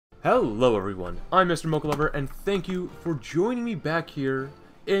Hello everyone, I'm Mr. Mocha Lover, and thank you for joining me back here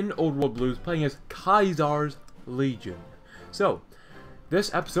in Old World Blues playing as XSASZCaS Legion. So,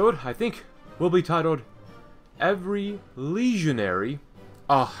 this episode, I think, will be titled Every Legionary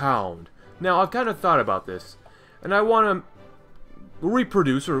a Hound. Now, I've kind of thought about this, and I want to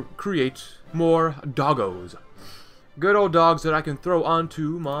reproduce or create more doggos. Good old dogs that I can throw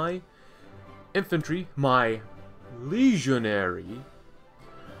onto my infantry, my legionary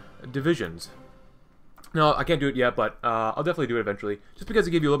divisions. No, I can't do it yet, but I'll definitely do it eventually, just because it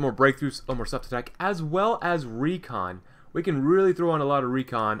gives you a little more breakthroughs, a little more stuff to attack, as well as recon. We can really throw on a lot of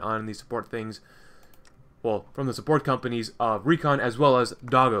recon on these support things, well, from the support companies of recon as well as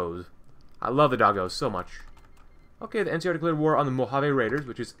doggos. I love the doggos so much. Okay, the NCR declared war on the Mojave Raiders,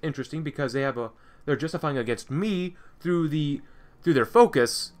 which is interesting because they're justifying against me through their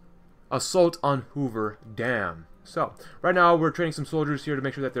focus, assault on Hoover Dam. So, right now we're training some soldiers here to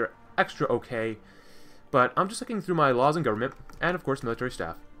make sure that they're extra okay. But I'm just looking through my laws and government, and of course military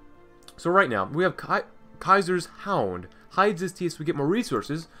staff. So right now, we have Kaiser's Hound. Hides his teeth so we get more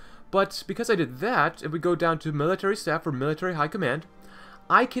resources. But because I did that, if we go down to military staff or military high command,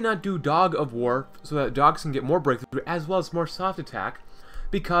 I cannot do Dog of War so that dogs can get more breakthrough as well as more soft attack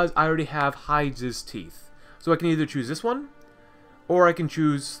because I already have Hides his teeth. So I can either choose this one, or I can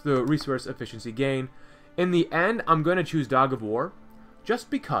choose the resource efficiency gain. In the end, I'm going to choose Dog of War, just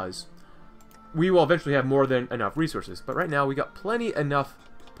because we will eventually have more than enough resources. But right now, we got plenty enough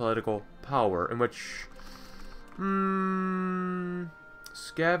political power, in which...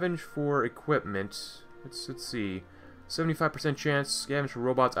 scavenge for equipment. Let's see. 75% chance. Scavenge for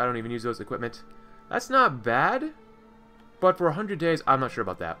robots. I don't even use those equipment. That's not bad, but for 100 days, I'm not sure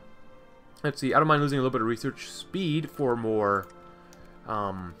about that. Let's see. I don't mind losing a little bit of research speed for more...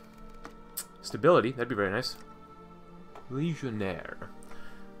 stability, that'd be very nice. Legionnaire.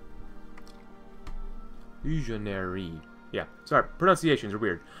 Legionary. Yeah, sorry, pronunciations are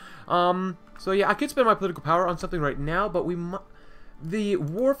weird. So yeah, I could spend my political power on something right now, but the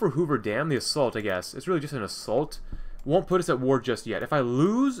war for Hoover Dam, the assault, I guess, it's really just an assault, won't put us at war just yet. If I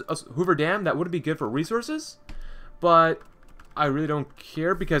lose Hoover Dam, that would be good for resources, but I really don't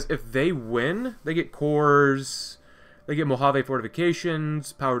care, because if they win, they get cores, they get Mojave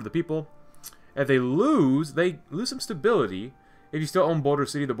fortifications, power to the people. If they lose some stability. If you still own Boulder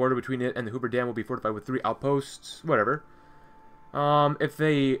City, the border between it and the Hoover Dam will be fortified with 3 outposts, whatever. If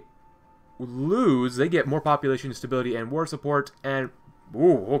they lose, they get more population, stability, and war support, and,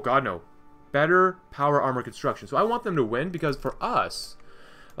 oh god no, better power armor construction. So I want them to win, because for us,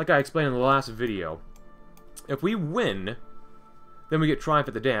 like I explained in the last video, if we win, then we get Triumph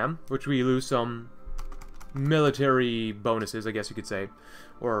at the Dam, which we lose some military bonuses, I guess you could say,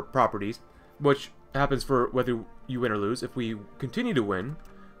 or properties, which happens for whether you win or lose. If we continue to win,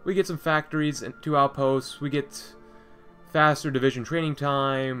 we get some factories and 2 outposts, we get faster division training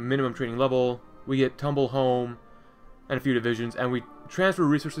time, minimum training level, we get Tumble Home, and a few divisions, and we transfer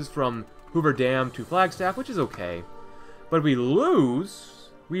resources from Hoover Dam to Flagstaff, which is okay. But if we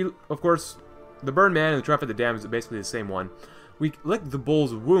lose, of course, the Burn Man and the Triumph at the Dam is basically the same one. We lick the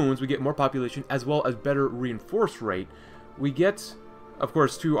Bull's Wounds, we get more population as well as better reinforce rate. We get, of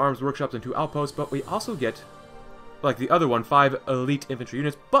course, 2 arms workshops and 2 outposts, but we also get, like the other one, 5 elite infantry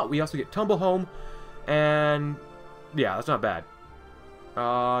units, but we also get Tumble Home, and yeah, that's not bad.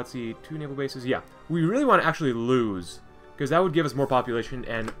 Let's see, 2 naval bases, yeah. We really want to actually lose, because that would give us more population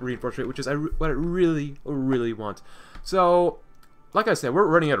and reinforce rate, which is what I really, really want. So, like I said, we're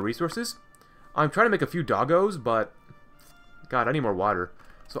running out of resources. I'm trying to make a few doggos, but god, I need more water.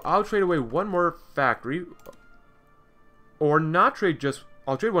 So I'll trade away 1 more factory, or not trade just...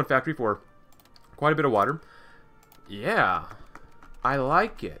 I'll trade 1 factory for quite a bit of water. Yeah, I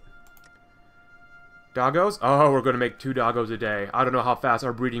like it. Doggos? Oh, we're going to make 2 doggos a day. I don't know how fast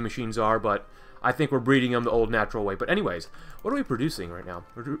our breeding machines are, but I think we're breeding them the old natural way. But anyways, what are we producing right now?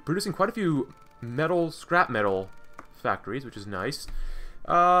 We're producing quite a few metal, scrap metal factories, which is nice.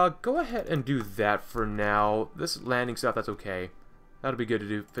 Go ahead and do that for now. This landing stuff, that's okay. That'll be good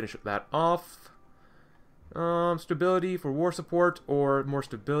to finish that off. Stability for war support, or more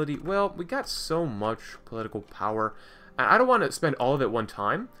stability. Well, we got so much political power, and I don't want to spend all of it one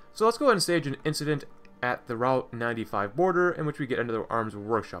time. So let's go ahead and stage an incident at the Route 95 border, in which we get another arms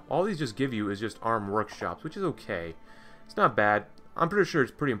workshop. All these just give you is just arm workshops, which is okay. It's not bad. I'm pretty sure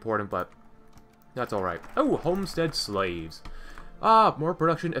it's pretty important, but that's alright. Oh, homestead slaves. Ah, more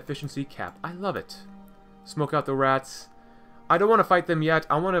production efficiency cap. I love it. Smoke out the rats. I don't want to fight them yet.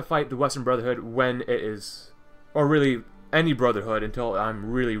 I want to fight the Western Brotherhood when it is, or really any Brotherhood, until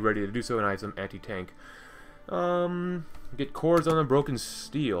I'm really ready to do so and I have some anti-tank. Get cores on the broken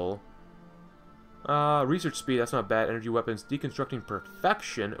steel. Research speed, that's not bad. Energy weapons, deconstructing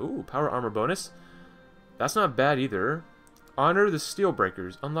perfection. Ooh, power armor bonus. That's not bad either. Honor the steel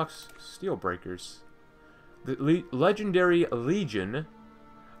breakers. Unlocks steel breakers. The legendary Legion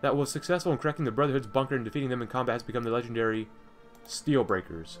that was successful in cracking the Brotherhood's bunker and defeating them in combat has become the legendary steel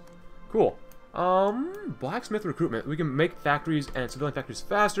breakers. Cool. Blacksmith recruitment. We can make factories and civilian factories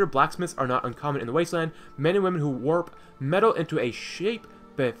faster. Blacksmiths are not uncommon in the wasteland. Men and women who warp metal into a shape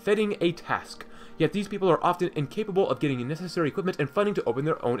befitting a task. Yet these people are often incapable of getting necessary equipment and funding to open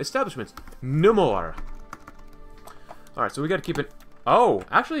their own establishments. No more. Alright, so we gotta keep it... Oh,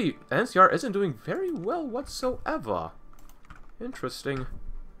 actually, NCR isn't doing very well whatsoever. Interesting.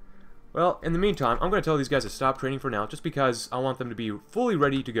 Well, in the meantime, I'm gonna tell these guys to stop training for now, just because I want them to be fully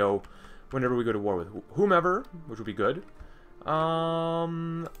ready to go whenever we go to war with whomever, which would be good.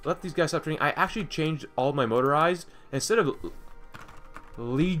 Let these guys stop training. I actually changed all my motorized. Instead of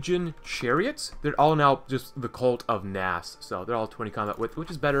Legion chariots, they're all now just the cult of Nas. So they're all 20 combat width,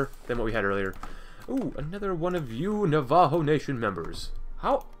 which is better than what we had earlier. Ooh, another one of you Navajo Nation members.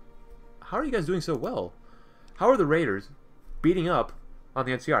 How are you guys doing so well? How are the Raiders beating up on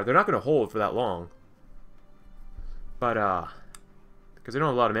the NCR? They're not going to hold for that long. But, because they don't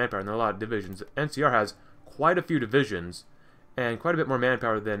have a lot of manpower and there are a lot of divisions. NCR has quite a few divisions and quite a bit more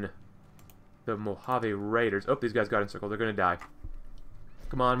manpower than the Mojave Raiders. Oh, these guys got encircled. They're going to die.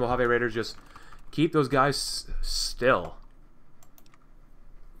 Come on, Mojave Raiders, just keep those guys still.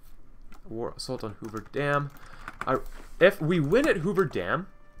 War assault on Hoover Dam. If we win at Hoover Dam,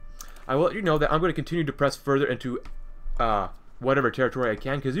 I will let you know that I'm going to continue to press further into whatever territory I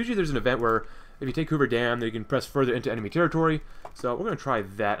can, because usually there's an event where if you take Hoover Dam, then you can press further into enemy territory. So we're going to try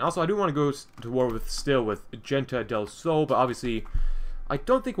that. And also, I do want to go to war with Genta del Sol, but obviously, I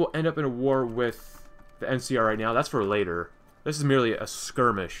don't think we'll end up in a war with the NCR right now. That's for later. This is merely a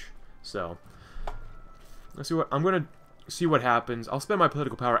skirmish. So let's see what I'm going to see what happens. I'll spend my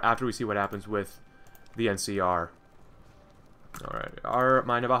political power after we see what happens with the NCR. Alright, are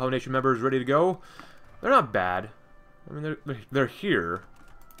my Navajo Nation members ready to go? They're not bad. I mean, they're here.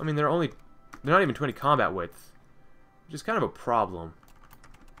 I mean, they're not even 20 combat width, which is kind of a problem.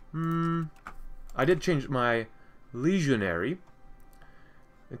 I did change my Legionary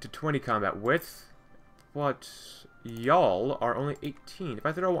into 20 combat width, but y'all are only 18. If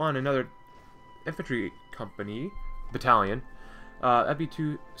I throw on another infantry company, battalion, that'd be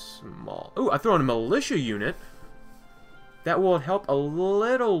too small. Ooh, I throw in a militia unit. That will help a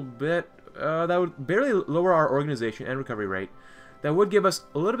little bit. That would barely lower our organization and recovery rate. That would give us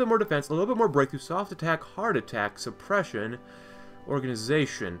a little bit more defense, a little bit more breakthrough, soft attack, hard attack, suppression,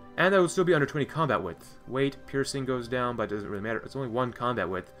 organization. And that would still be under 20 combat width. Weight, piercing goes down, but it doesn't really matter. It's only 1 combat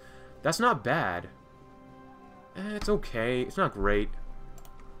width. That's not bad. It's okay. It's not great.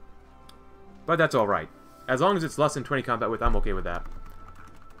 But that's alright. As long as it's less than 20 combat width, I'm okay with that.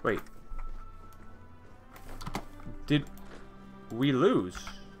 Wait. Did we lose?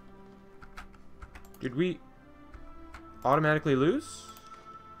 Did we automatically lose?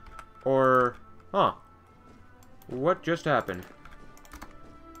 Or, huh? What just happened?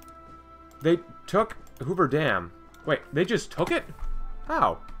 They took Hoover Dam. Wait, they just took it?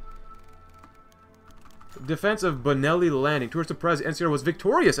 How? Defense of Bonelli Landing. Towards the Press, NCR was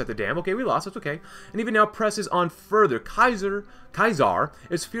victorious at the dam. Okay, we lost. That's okay. And even now presses on further. Kaisar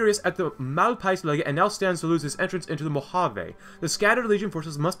is furious at the Malpais Legate and now stands to lose his entrance into the Mojave. The scattered Legion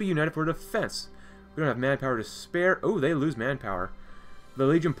forces must be united for defense. We don't have manpower to spare. Oh, they lose manpower. The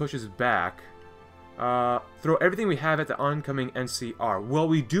Legion pushes back. Throw everything we have at the oncoming NCR. Well,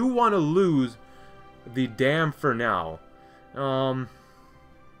 we do want to lose the dam for now.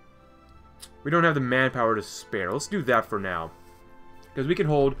 We don't have the manpower to spare. Let's do that for now. Because we can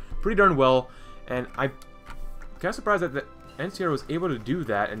hold pretty darn well. And I'm kind of surprised that the NCR was able to do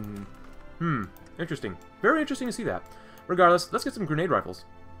that. And, interesting. Very interesting to see that. Regardless, let's get some grenade rifles.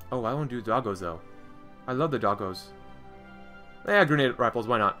 Oh, I won't do doggos, though. I love the doggos. Yeah, grenade rifles,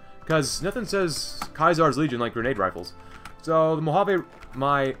 why not? Because nothing says Kaisar's Legion like grenade rifles. So, the Mojave,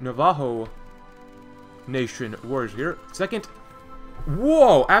 my Navajo Nation warriors here. Second...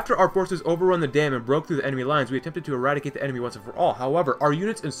 Whoa! After our forces overrun the dam and broke through the enemy lines, we attempted to eradicate the enemy once and for all. However, our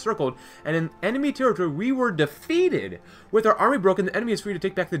units encircled, and in enemy territory, we were defeated. With our army broken, the enemy is free to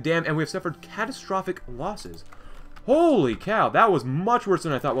take back the dam, and we have suffered catastrophic losses. Holy cow, that was much worse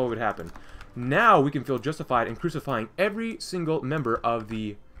than I thought what would happen. Now we can feel justified in crucifying every single member of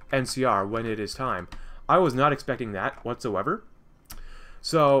the NCR when it is time. I was not expecting that whatsoever.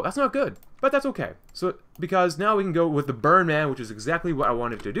 So, that's not good. But that's okay. So, because now we can go with the Burn Man, which is exactly what I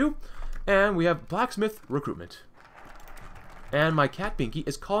wanted to do. And we have blacksmith recruitment. And my cat Binky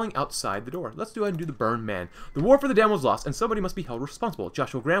is calling outside the door. Let's go ahead and do the burn man. The war for the dam was lost, and somebody must be held responsible.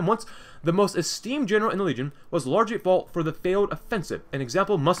 Joshua Graham, once the most esteemed general in the Legion, was largely at fault for the failed offensive. An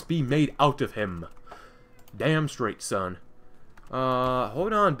example must be made out of him. Damn straight, son.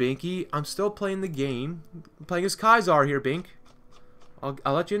 Hold on, Binky. I'm still playing the game. I'm playing as Kaisar here, Bink. I'll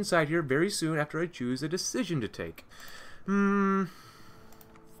let you inside here very soon after I choose a decision to take. Military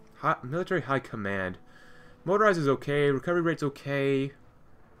High Command. Motorized is okay. Recovery rate's okay.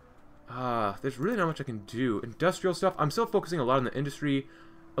 There's really not much I can do. Industrial stuff. I'm still focusing a lot on the industry.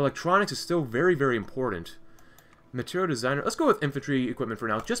 Electronics is still very, very important. Material designer. Let's go with infantry equipment for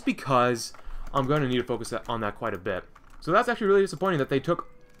now, just because I'm going to need to focus on that quite a bit. So that's actually really disappointing that they took,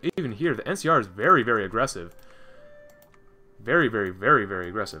 even here, the NCR is very, very aggressive. Very, very, very, very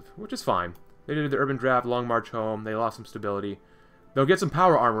aggressive, which is fine. They did the urban draft, long march home. They lost some stability. They'll get some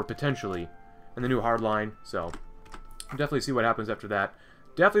power armor, potentially, in the new hardline, so definitely see what happens after that.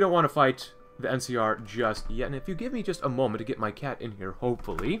 Definitely don't want to fight the NCR just yet, and if you give me just a moment to get my cat in here,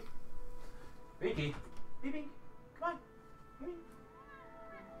 hopefully. Binky, Binky, come on,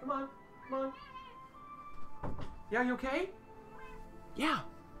 come on, come on. Yeah, you okay? Yeah.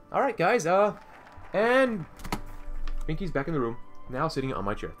 All right, guys. And Binky's back in the room, now sitting on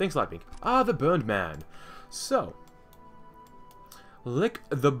my chair. Thanks a lot, Binky. The burned man. So, lick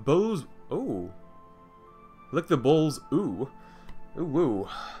the bulls. Oh. Lick the bulls. Ooh. Ooh, woo.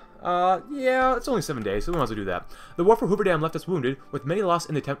 Yeah, it's only 7 days, so we might as well do that. The war for Hoover Dam left us wounded, with many lost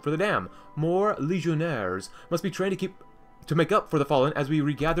in the attempt for the dam. More legionnaires must be trained to make up for the fallen as we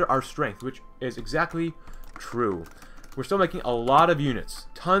regather our strength, which is exactly true. We're still making a lot of units.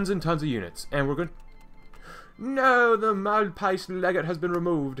 Tons and tons of units. And we're going to... No, the Malpais legate has been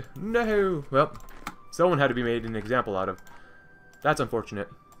removed. No. Well, someone had to be made an example out of. That's unfortunate.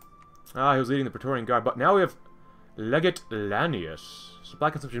 He was leading the Praetorian Guard, but now we have Legate Lanius. Supply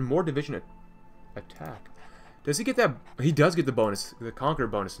consumption, more division attack. Does he get that? He does get the bonus, the Conqueror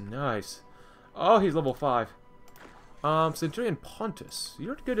bonus. Nice. Oh, he's level 5. Centurion Pontus.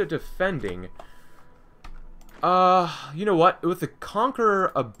 You're good at defending. You know what? With the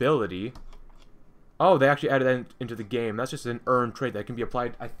Conqueror ability... Oh, they actually added that into the game. That's just an earned trait that can be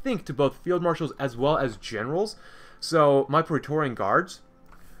applied, I think, to both field marshals as well as generals. So, my Praetorian Guards,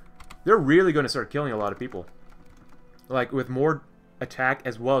 they're really going to start killing a lot of people. Like, with more attack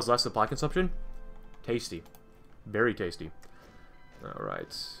as well as less supply consumption. Tasty. Very tasty.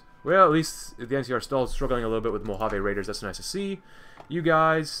 Alright. Well, at least the NCR is still struggling a little bit with Mojave Raiders. That's nice to see. You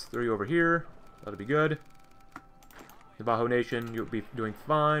guys, throw you over here. That'll be good. Navajo Nation, you'll be doing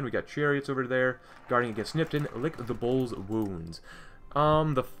fine. We got chariots over there. Guarding against Nipton. Lick the bull's wounds.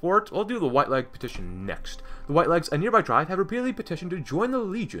 The fort, we'll do the White Leg petition next. The White Legs, a nearby tribe, have repeatedly petitioned to join the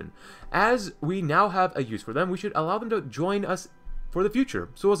Legion. As we now have a use for them, we should allow them to join us for the future,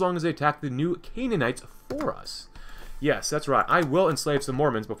 so as long as they attack the new Canaanites for us. Yes, that's right. I will enslave some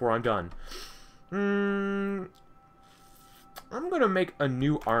Mormons before I'm done. I'm going to make a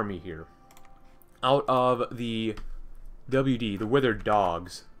new army here. Out of the WD, the Withered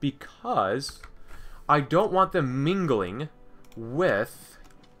Dogs, because I don't want them mingling with...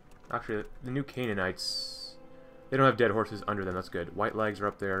 Actually, the new Canaanites, they don't have dead horses under them. That's good. White Legs are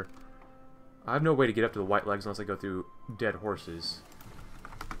up there. I have no way to get up to the White Legs unless I go through dead horses.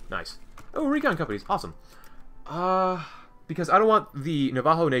 Nice. Oh, recon companies. Awesome. Because I don't want the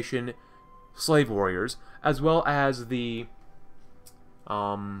Navajo Nation slave warriors, as well as the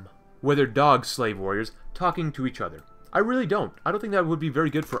Withered Dog slave warriors, talking to each other. I really don't. I don't think that would be very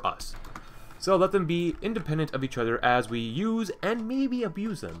good for us. So let them be independent of each other as we use and maybe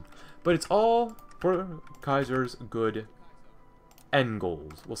abuse them. But it's all for Kaiser's good end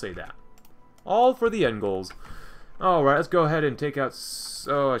goals. We'll say that. All for the end goals. Alright, let's go ahead and take out...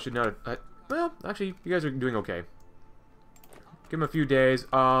 Oh, I should not have... well, actually, you guys are doing okay. Give them a few days. If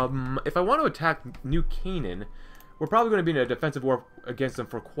I want to attack New Canaan, we're probably going to be in a defensive war against them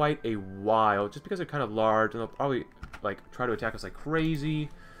for quite a while, just because they're kind of large, and they'll probably, like, try to attack us like crazy.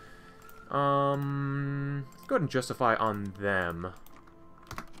 Let's go ahead and justify on them.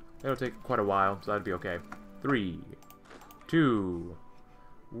 It'll take quite a while, so that'd be okay. 3, 2,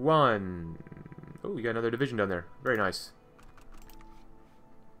 1. Oh, we got another division down there. Very nice.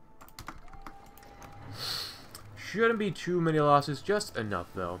 Shouldn't be too many losses, just enough,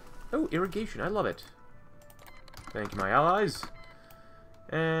 though. Oh, irrigation. I love it. Thank you, my allies.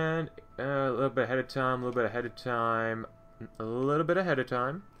 And a little bit ahead of time, a little bit ahead of time, a little bit ahead of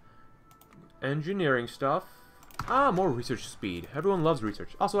time. Engineering stuff. More research speed. Everyone loves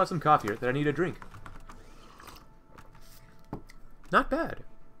research. Also have some coffee here that I need to drink. Not bad.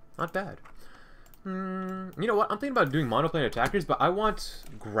 Not bad. You know what? I'm thinking about doing monoplane attackers, but I want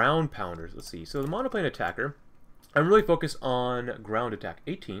ground pounders. Let's see. So the monoplane attacker, I'm really focused on ground attack.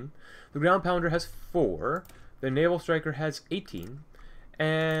 18. The ground pounder has 4. The naval striker has 18.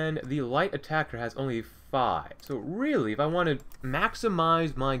 And the light attacker has only 5. So really, if I want to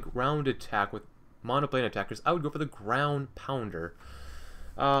maximize my ground attack with monoplane attackers, I would go for the ground pounder.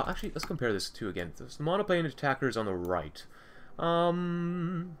 Actually, let's compare this to again. So the monoplane attacker is on the right.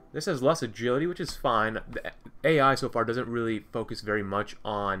 This has less agility, which is fine. The AI so far doesn't really focus very much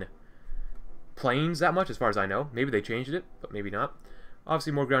on planes that much, as far as I know. Maybe they changed it, but maybe not.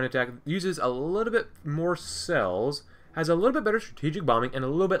 Obviously, more ground attack. Uses a little bit more cells. Has a little bit better strategic bombing and a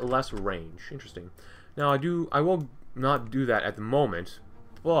little bit less range. Interesting. Now, I will not do that at the moment,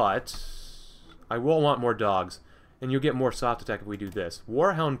 but I will want more dogs. And you'll get more soft attack if we do this.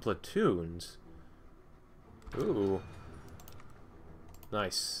 Warhound platoons. Ooh.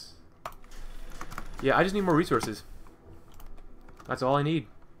 Nice. Yeah, I just need more resources. That's all I need.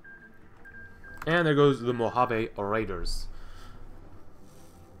 And there goes the Mojave Raiders.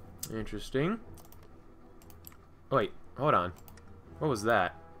 Interesting. Oh, wait, hold on. What was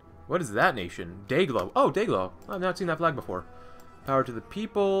that? What is that nation? Dayglow. Oh, Dayglow. I've not seen that flag before. Power to the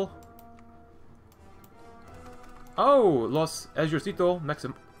people. Oh, Los Ejército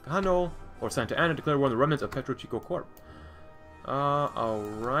Mexicano or Santa Ana declare war on the remnants of Petro Chico Corp.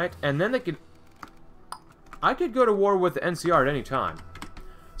 Alright. And then they could... I could go to war with the NCR at any time.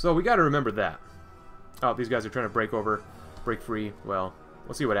 So we gotta remember that. Oh, these guys are trying to break free. Well,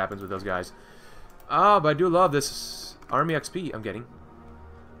 we'll see what happens with those guys. But I do love this Army XP I'm getting.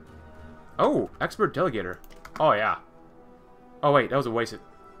 Oh, Expert Delegator. Oh, yeah. Oh, wait, that was a waste.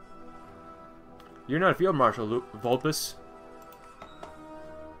 You're not a Field Marshal, Vulpus.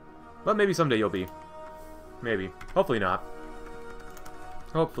 But maybe someday you'll be. Maybe. Hopefully not.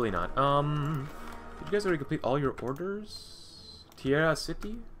 Hopefully not. Did you guys already complete all your orders? Tierra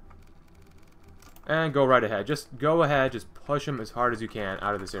City? And go right ahead. Just go ahead. Just push them as hard as you can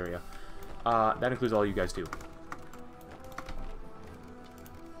out of this area. That includes all you guys too.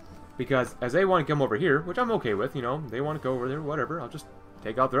 Because as they want to come over here, which I'm okay with, you know, they want to go over there, whatever. I'll just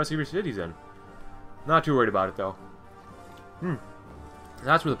take out the rest of your cities then. Not too worried about it though.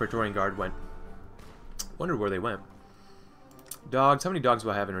 That's where the Praetorian Guard went. Wonder where they went. Dogs. How many dogs do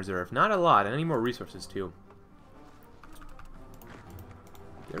I have in reserve? Not a lot. And I need more resources too.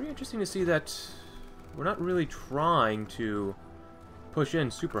 Very interesting to see that we're not really trying to push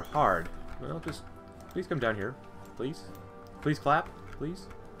in super hard. Well, just please come down here. Please. Please clap. Please.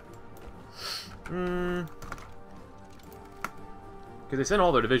 Because they sent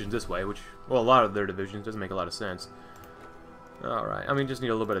all their divisions this way, which, well, a lot of their divisions doesn't make a lot of sense. Alright, I mean, just need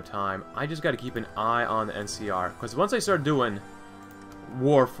a little bit of time. I just got to keep an eye on the NCR. Because once I start doing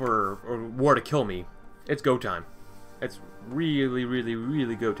war to kill me, it's go time. It's really, really,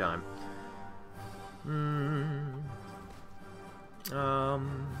 really go time.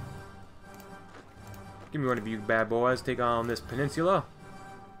 Give me one of you bad boys. Take on this peninsula.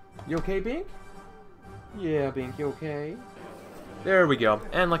 You okay, Bink? Yeah, Bink, you okay? There we go.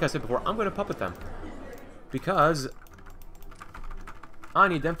 And like I said before, I'm going to puppet them. Because I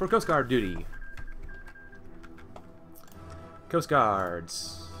need them for Coast Guard duty. Coast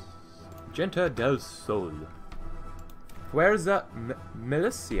Guards. Genta del Sol. Fuerza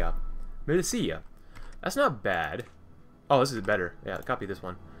Milicia. Milicia. That's not bad. Oh, this is better. Yeah, copy this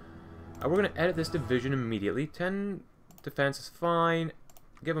one. We're going to edit this division immediately. 10 defense is fine.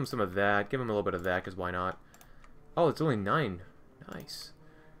 Give them some of that. Give them a little bit of that, because why not? Oh, it's only 9. Nice.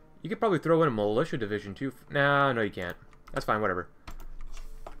 You could probably throw in a militia division, too. Nah, no, you can't. That's fine, whatever.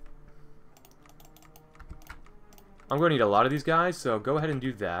 I'm going to need a lot of these guys, so go ahead and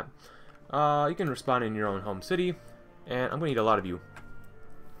do that. You can respond in your own home city. And I'm going to need a lot of you.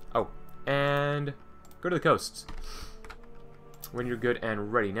 Oh, and go to the coasts. When you're good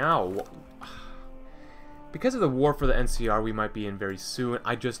and ready. Now, because of the war for the NCR we might be in very soon,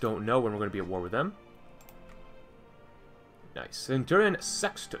 I just don't know when we're going to be at war with them. Nice. Centurion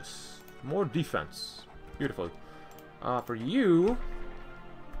Sextus. More defense. Beautiful. For you,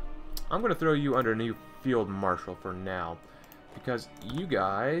 I'm going to throw you under a new Field Marshal for now. Because you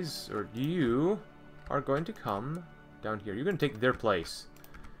guys, or you, are going to come down here. You're going to take their place.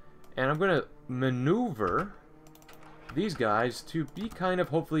 And I'm going to maneuver these guys to be kind of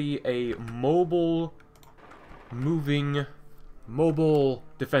hopefully a mobile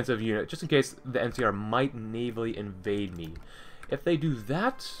defensive unit, just in case the NCR might navally invade me. If they do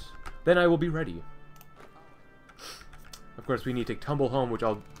that, then I will be ready. Of course, we need to tumble home, which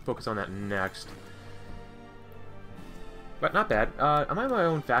I'll focus on that next. But not bad. Am I my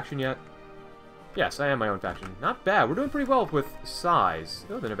own faction yet? Yes, I am my own faction. Not bad. We're doing pretty well with size.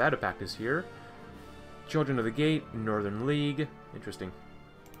 Oh, the Nevada Pact is here. Children of the Gate, Northern League. Interesting.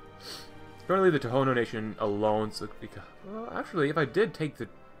 Going to leave the Tohono Nation alone. So, well, actually, if I did take the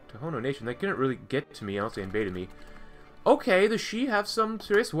Tohono Nation, they couldn't really get to me unless they invaded me. Okay, the Shi have some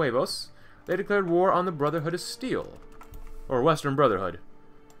serious huevos. They declared war on the Brotherhood of Steel. Or Western Brotherhood.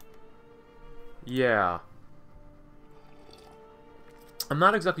 Yeah. I'm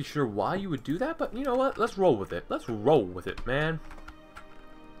not exactly sure why you would do that, but you know what? Let's roll with it. Let's roll with it, man.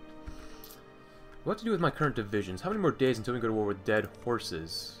 What to do with my current divisions? How many more days until we go to war with dead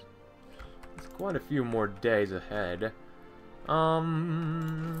horses? It's quite a few more days ahead.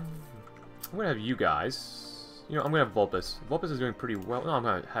 I'm gonna have you guys. You know, I'm gonna have Vulpes. Vulpes is doing pretty well. No, I'm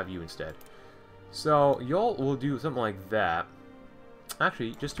gonna have you instead. So, y'all will do something like that.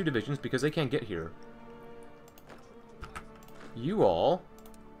 Actually, just 2 divisions because they can't get here. You all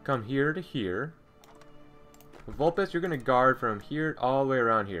come here to here. Vulpes, you're gonna guard from here all the way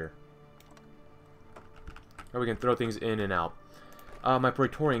around here. Or we can throw things in and out. My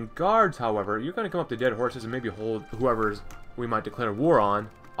Praetorian Guards, however, you're going to come up to dead horses and maybe hold whoever's we might declare war on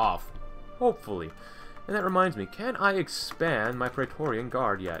off. Hopefully. And that reminds me, can I expand my Praetorian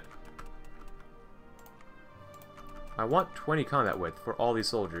Guard yet? I want 20 combat width for all these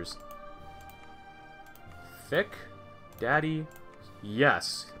soldiers. Thick. Daddy.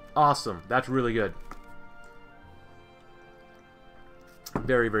 Yes. Awesome. That's really good.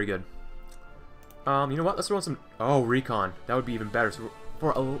 Very, very good. You know what? Let's throw in some... Oh, recon. That would be even better. So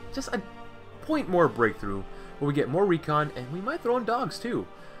for just a point more breakthrough, where we get more recon, and we might throw in dogs, too.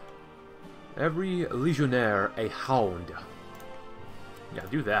 Every Legionnaire, a Hound. Yeah,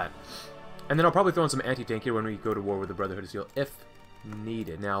 do that. And then I'll probably throw in some anti-tank here when we go to war with the Brotherhood of Steel, if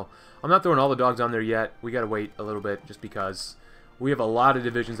needed. Now, I'm not throwing all the dogs on there yet. We gotta wait a little bit, just because we have a lot of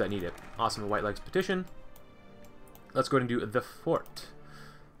divisions that need it. Awesome, White Legs Petition. Let's go ahead and do the fort.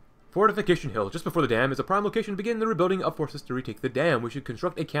 Fortification Hill, just before the dam, is a prime location to begin the rebuilding of forces to retake the dam. We should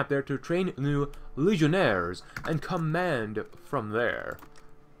construct a camp there to train new legionnaires and command from there.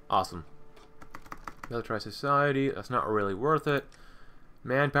 Awesome. Military Society, that's not really worth it.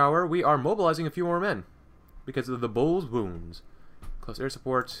 Manpower, we are mobilizing a few more men because of the bull's wounds. Close air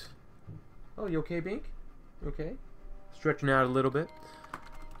support. Oh, you okay, Bink? Okay. Stretching out a little bit.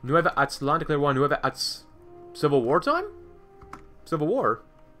 Nueva Aztlan, declare war. Nueva Atz... Civil War time? Civil War?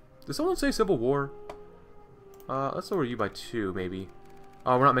 Did someone say Civil War? Let's lower you by 2, maybe.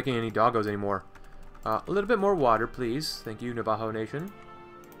 Oh, we're not making any doggos anymore. A little bit more water, please. Thank you, Navajo Nation.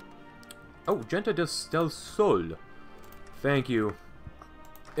 Oh, Gente del Sol. Thank you.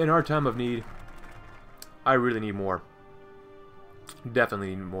 In our time of need, I really need more.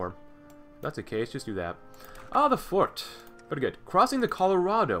 Definitely need more. If that's the case, just do that. Ah, the fort. Very good. Crossing the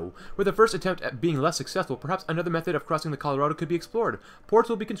Colorado. With the first attempt at being less successful, perhaps another method of crossing the Colorado could be explored. Ports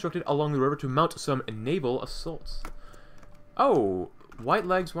will be constructed along the river to mount some naval assaults. Oh, White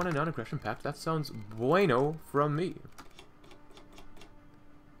Legs want a non-aggression pact. That sounds bueno from me.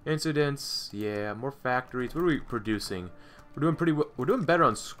 Incidents. Yeah, more factories. What are we producing? We're doing pretty well. We're doing better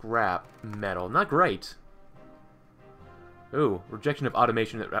on scrap metal. Not great. Ooh, rejection of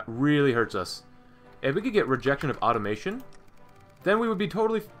automation. That really hurts us. If we could get rejection of automation, then we would be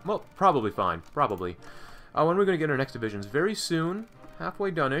totally, well, probably fine. Probably. When are we going to get our next divisions? Very soon. Halfway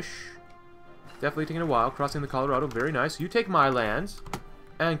done-ish. Definitely taking a while. Crossing the Colorado. Very nice. You take my lands.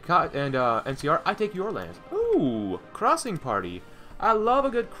 And NCR, I take your lands. Ooh, crossing party. I love a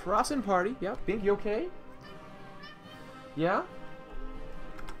good crossing party. Yeah, Bink, you okay? Yeah?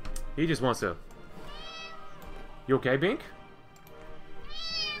 He just wants to... You okay, Bink?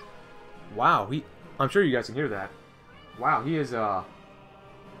 Wow, I'm sure you guys can hear that. Wow, he is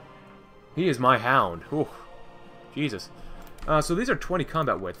my Hound. Ooh, Jesus. So these are 20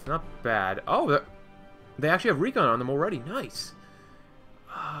 combat width. Not bad. Oh, they actually have recon on them already. Nice.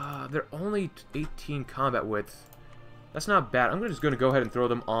 They're only 18 combat width. That's not bad. I'm just going to go ahead and throw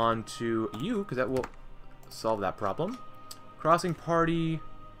them on to you, because that will solve that problem. Crossing party.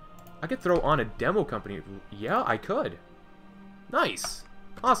 I could throw on a demo company. Yeah, I could. Nice.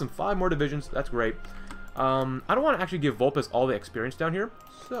 Awesome. 5 more divisions. That's great. I don't want to actually give Vulpes all the experience down here.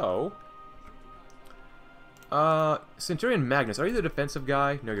 So, Centurion Magnus. Are you the defensive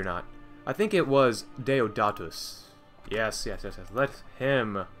guy? No, you're not. I think it was Deodatus. Yes. Let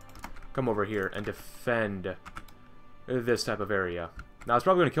him come over here and defend this type of area. Now, it's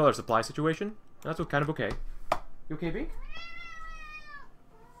probably going to kill our supply situation. That's kind of okay. You okay, Bink?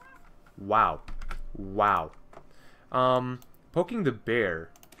 Wow. Poking the bear.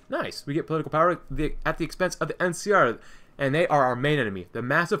 Nice. We get political power at the expense of the NCR. And they are our main enemy, the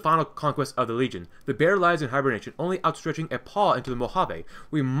massive final conquest of the Legion. The bear lies in hibernation, only outstretching a paw into the Mojave.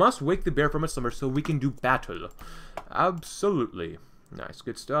 We must wake the bear from its slumber so we can do battle. Absolutely. Nice.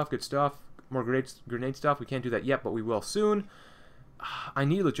 Good stuff, good stuff. More grenade stuff. We can't do that yet, but we will soon. I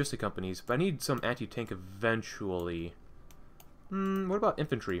need logistic companies, but I need some anti-tank eventually. What about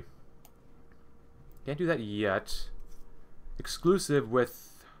infantry? Can't do that yet. Exclusive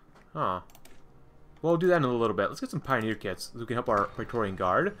with... Huh. We'll do that in a little bit. Let's get some Pioneer kits so we can help our Praetorian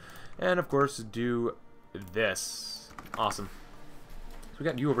Guard. And, of course, do this. Awesome. So we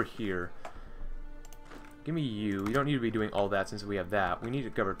got you over here. Give me you. You don't need to be doing all that since we have that. We need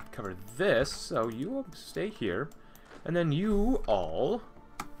to cover this, so you will stay here. And then you all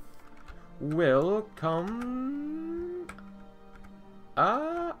will come...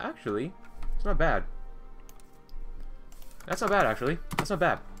 actually, it's not bad. That's not bad, actually. That's not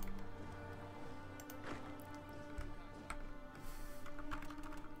bad.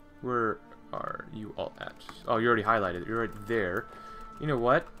 Where are you all at? Oh, you already highlighted it. You're right there. You know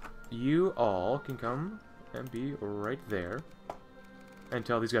what? You all can come and be right there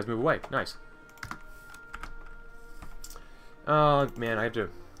until these guys move away. Nice. Oh, man, I have to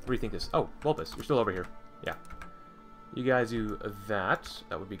rethink this. Oh, Vulpus, you're still over here. Yeah. You guys do that.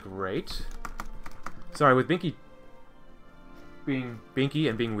 That would be great. Sorry, with Binky being Binky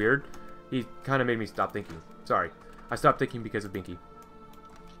and being weird, he kind of made me stop thinking. Sorry. I stopped thinking because of Binky.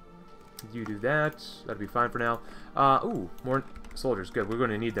 You do that. That'd be fine for now. Ooh, more soldiers. Good. We're going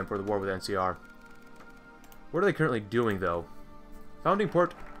to need them for the war with NCR. What are they currently doing, though? Founding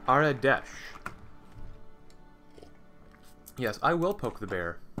port Aradesh. Yes, I will poke the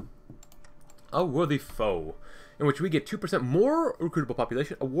bear. A worthy foe, in which we get 2% more recruitable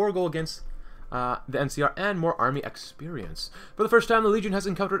population, a war goal against the NCR, and more army experience. For the first time, the Legion has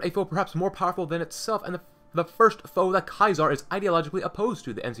encountered a foe perhaps more powerful than itself, and the first foe that Caesar is ideologically opposed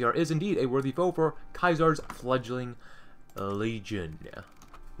to. The NCR is indeed a worthy foe for Caesar's fledgling Legion.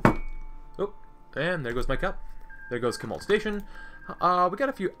 Oh, and there goes my cup. There goes Kemal Station. We got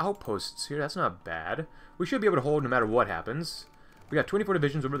a few outposts here. That's not bad. We should be able to hold no matter what happens. We got 24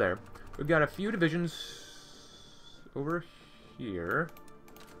 divisions over there. We've got a few divisions over here.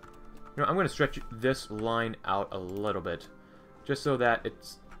 You know, I'm going to stretch this line out a little bit, just so that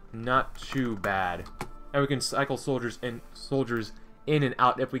it's not too bad. And we can cycle soldiers in and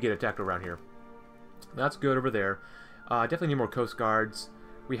out if we get attacked around here. That's good over there. Definitely need more Coast Guards.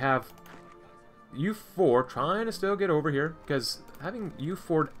 We have U4 trying to still get over here, because having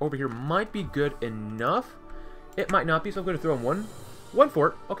U4 over here might be good enough. It might not be, so I'm going to throw in one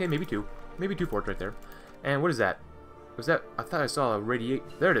fort. Okay, maybe two. Maybe two forts right there. And what is that? Was that... I thought I saw a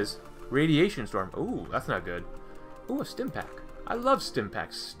There it is. Radiation storm. Ooh, that's not good. Ooh, a stim pack. I love stim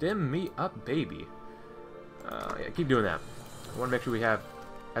packs. Stim me up, baby. Yeah, keep doing that. I want to make sure we have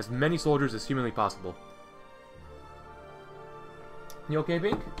as many soldiers as humanly possible. You okay,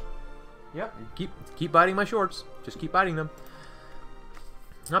 Pink? Yep. Keep biting my shorts. Just keep biting them.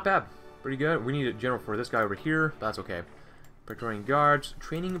 Not bad. Pretty good. We need a general for this guy over here. That's okay. Praetorian Guards.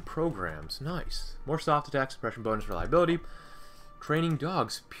 Training programs. Nice. More soft attack, suppression bonus, reliability. Training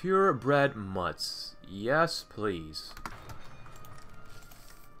dogs. Purebred mutts. Yes, please.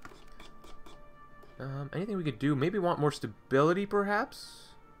 Anything we could do? Maybe want more stability, perhaps?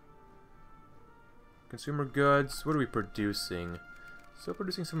 Consumer goods. What are we producing? Still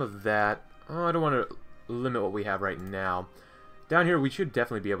producing some of that. Oh, I don't want to limit what we have right now. Down here, we should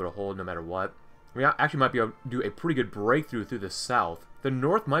definitely be able to hold no matter what. We actually might be able to do a pretty good breakthrough through the south. The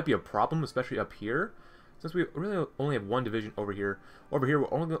north might be a problem, especially up here, since we really only have one division over here. Over here,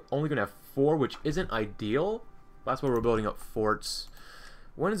 we're only going to have 4, which isn't ideal. That's why we're building up forts.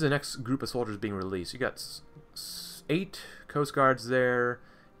 When is the next group of soldiers being released? You got 8 Coast Guards there.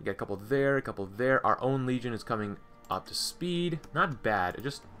 You got a couple there, a couple there. Our own Legion is coming up to speed. Not bad.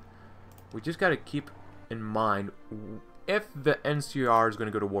 We just got to keep in mind if the NCR is going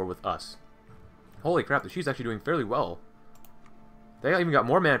to go to war with us. Holy crap, the Shi's actually doing fairly well. They even got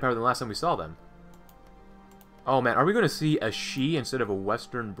more manpower than last time we saw them. Oh man, are we going to see a Shi instead of a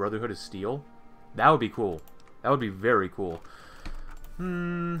Western Brotherhood of Steel? That would be cool. That would be very cool.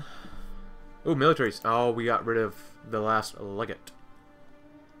 Oh, militaries. Oh, we got rid of the last legate.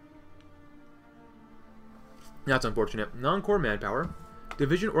 That's unfortunate. Non-core manpower.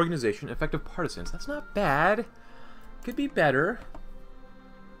 Division organization. Effective partisans. That's not bad. Could be better.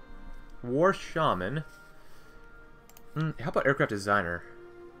 War shaman. How about aircraft designer?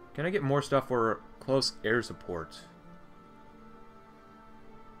 Can I get more stuff for close air support?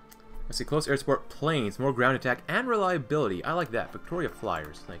 Let's see, close air support, planes, more ground attack, and reliability. I like that. Victoria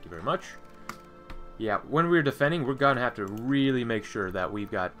Flyers. Thank you very much. Yeah, when we're defending, we're gonna have to really make sure that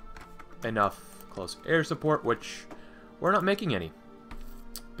we've got enough close air support, which we're not making any.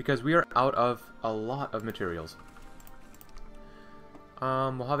 Because we are out of a lot of materials.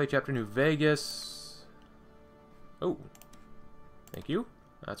 Mojave Chapter New Vegas. Oh. Thank you.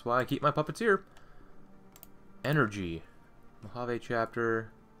 That's why I keep my puppets here. Energy. Mojave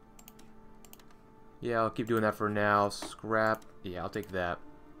Chapter. Yeah, I'll keep doing that for now. Scrap. Yeah, I'll take that.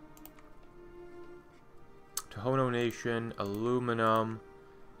 Tohono Nation. Aluminum.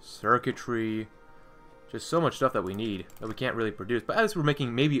 Circuitry. Just so much stuff that we need that we can't really produce. But at least we're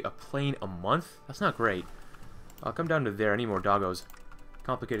making maybe a plane a month. That's not great. I'll come down to there. I need more doggos.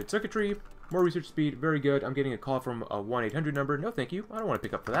 Complicated circuitry. More research speed. Very good. I'm getting a call from a 1-800 number. No, thank you. I don't want to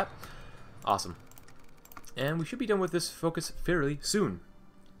pick up for that. Awesome. And we should be done with this focus fairly soon.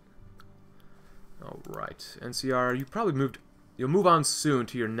 Alright. NCR, you probably moved... You'll move on soon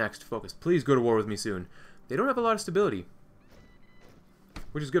to your next focus. Please go to war with me soon. They don't have a lot of stability.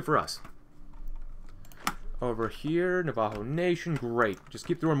 Which is good for us. Over here, Navajo Nation. Great. Just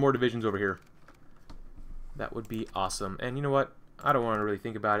keep throwing more divisions over here. That would be awesome. And you know what? I don't want to really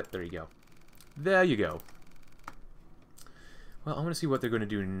think about it. There you go. There you go. Well, I want to see what they're going to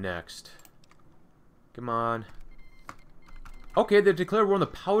do next. Come on. Okay, they declared war on the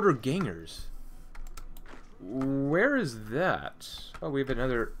Powder Gangers. Where is that? Oh, we have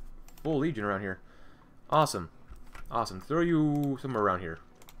another full legion around here. Awesome. Awesome. Throw you somewhere around here.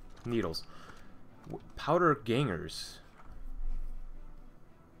 Needles. Powder Gangers.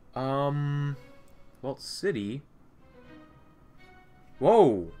 Well, city.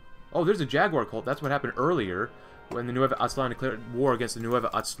 Whoa! Oh, there's a Jaguar cult. That's what happened earlier when the Nueva Aztlan declared war against the Nueva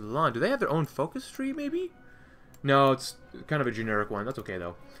Aztlan. Do they have their own focus tree, maybe? No, it's kind of a generic one. That's okay,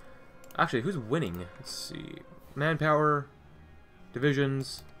 though. Actually, who's winning? Let's see. Manpower.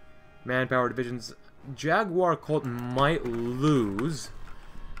 Divisions. Manpower, divisions. Jaguar cult might lose.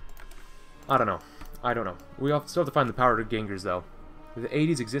 I don't know. I don't know. We still have to find the Powder Gangers, though. If the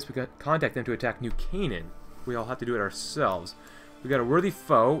 80s exist, we can contact them to attack New Canaan. We all have to do it ourselves. We got a worthy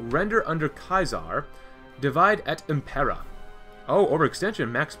foe. Render under Kaisar. Divide et Impera. Oh, overextension.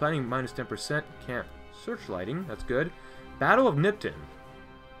 Max planning minus 10%. Camp searchlighting. That's good. Battle of Nipton.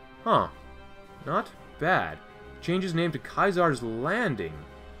 Huh. Not bad. Changes name to Kaisar's Landing.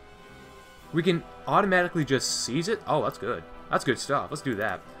 We can automatically just seize it? Oh, that's good. That's good stuff. Let's do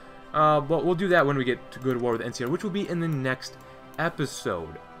that. But we'll do that when we get to go to war with NCR, which will be in the next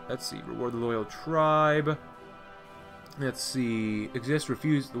episode. Let's see. Reward the loyal tribe. Let's see. Exist,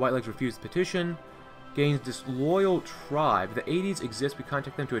 refuse. The White Legs refuse the petition. Gains disloyal tribe. The 80s exist. We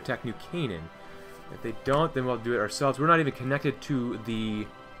contact them to attack New Canaan. If they don't, then we'll do it ourselves. We're not even connected to the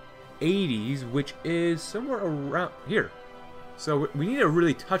 80s, which is somewhere around here. So we need to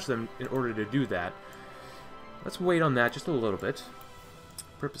really touch them in order to do that. Let's wait on that just a little bit.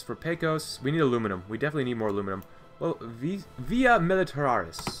 Purpose for Pecos. We need aluminum. We definitely need more aluminum. Well, Via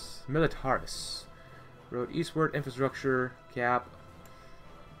Militaris. Militaris. Road eastward. Infrastructure. Cap.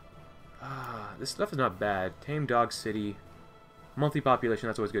 This stuff is not bad. Tame Dog City. Monthly population.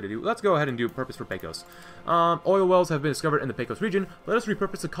 That's always good to do. Let's go ahead and do Purpose for Pecos. Oil wells have been discovered in the Pecos region. Let us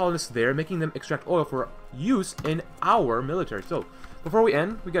repurpose the colonists there, making them extract oil for use in our military. So, before we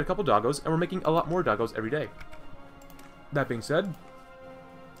end, we got a couple doggos, and we're making a lot more doggos every day. That being said,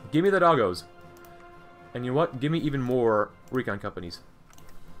 give me the doggos. And you know what? Give me even more recon companies.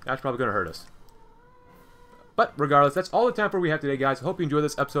 That's probably going to hurt us. But regardless, that's all the time we have today, guys. I hope you enjoyed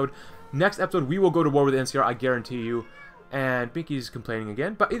this episode. Next episode, we will go to war with NCR, I guarantee you. And Binky's complaining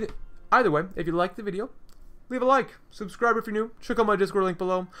again. But either way, if you liked the video, leave a like. Subscribe if you're new. Check out my Discord link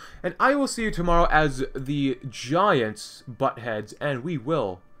below. And I will see you tomorrow as the Giants butt heads. And we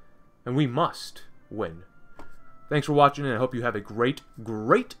will, and we must win. Thanks for watching, and I hope you have a great,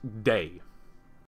 great day.